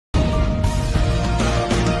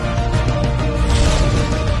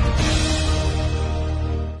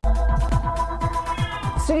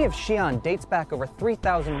city of Xi'an dates back over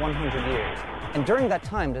 3,100 years, and during that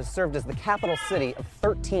time it has served as the capital city of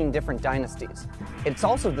 13 different dynasties. It's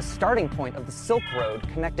also the starting point of the Silk Road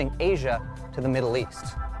connecting Asia to the Middle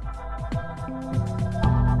East.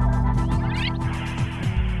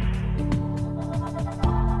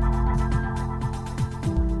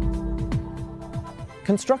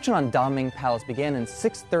 Construction on Daming Palace began in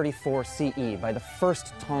 634 CE by the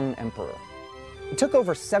first Tang emperor. It took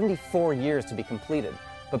over 74 years to be completed,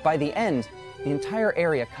 but by the end, the entire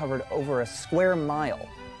area covered over a square mile.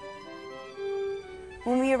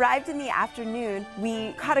 When we arrived in the afternoon,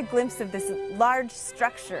 we caught a glimpse of this large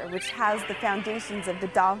structure which housed the foundations of the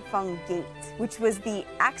Dafeng Gate, which was the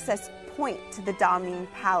access point to the Daming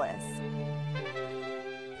Palace.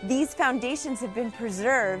 These foundations have been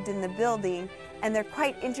preserved in the building, and they're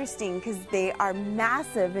quite interesting because they are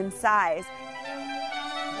massive in size.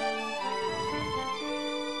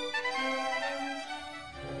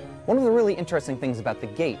 One of the really interesting things about the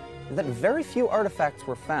gate is that very few artifacts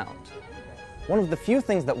were found. One of the few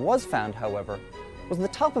things that was found, however, was the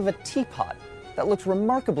top of a teapot that looks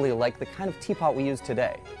remarkably like the kind of teapot we use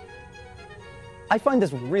today. I find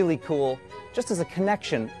this really cool, just as a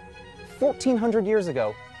connection. 1,400 years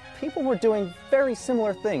ago, people were doing very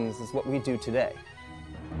similar things as what we do today.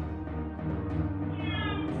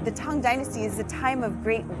 The Tang Dynasty is a time of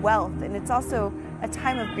great wealth, and it's also a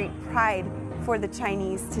time of great pride for the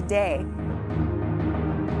Chinese today.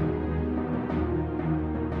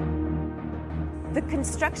 The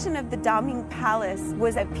construction of the Daming Palace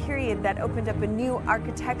was a period that opened up a new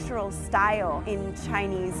architectural style in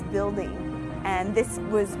Chinese building, and this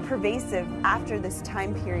was pervasive after this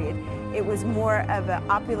time period. It was more of an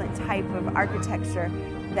opulent type of architecture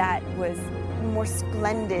that was more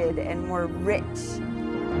splendid and more rich.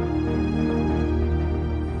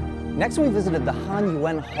 Next, we visited the Han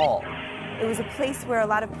Yuan Hall. It was a place where a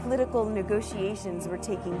lot of political negotiations were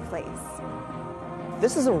taking place.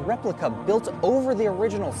 This is a replica built over the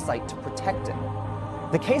original site to protect it.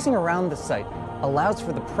 The casing around the site allows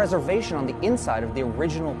for the preservation on the inside of the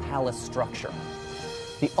original palace structure.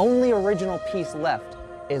 The only original piece left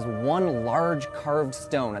is one large carved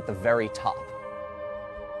stone at the very top.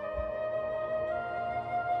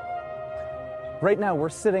 Right now we're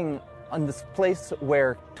sitting on this place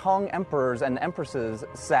where Tang emperors and empresses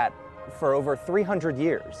sat for over 300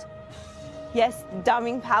 years. Yes, the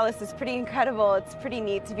Daming Palace is pretty incredible. It's pretty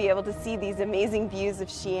neat to be able to see these amazing views of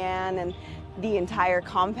Xi'an and the entire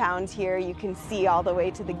compound here. You can see all the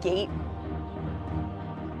way to the gate.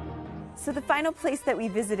 So the final place that we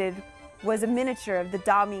visited was a miniature of the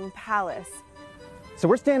Daming Palace. So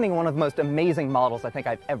we're standing in one of the most amazing models I think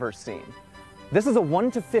I've ever seen. This is a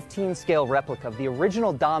 1:15 scale replica of the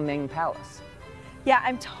original Daming Palace. Yeah,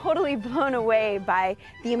 I'm totally blown away by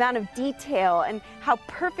the amount of detail and how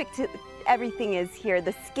perfect everything is here.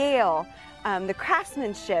 The scale, the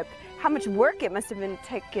craftsmanship, how much work it must have been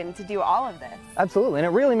taken to do all of this. Absolutely, and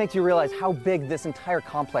it really makes you realize how big this entire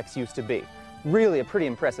complex used to be. Really a pretty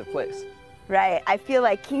impressive place. Right, I feel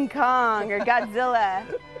like King Kong or Godzilla.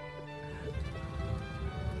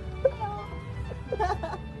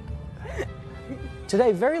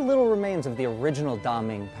 Today, very little remains of the original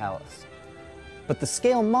Daming Palace. But the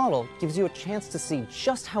scale model gives you a chance to see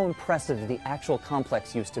just how impressive the actual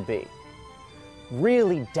complex used to be.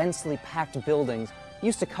 Really densely packed buildings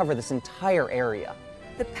used to cover this entire area.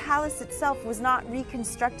 The palace itself was not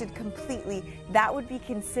reconstructed completely. That would be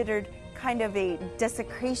considered kind of a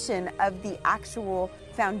desecration of the actual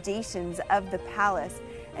foundations of the palace.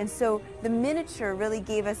 And so the miniature really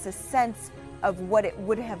gave us a sense of what it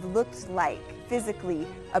would have looked like physically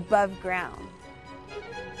above ground.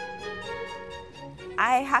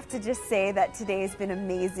 I have to just say that today has been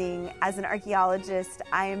amazing. As an archaeologist,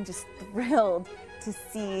 I am just thrilled to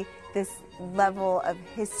see this level of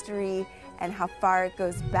history and how far it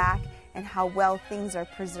goes back and how well things are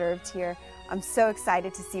preserved here. I'm so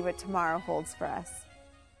excited to see what tomorrow holds for us.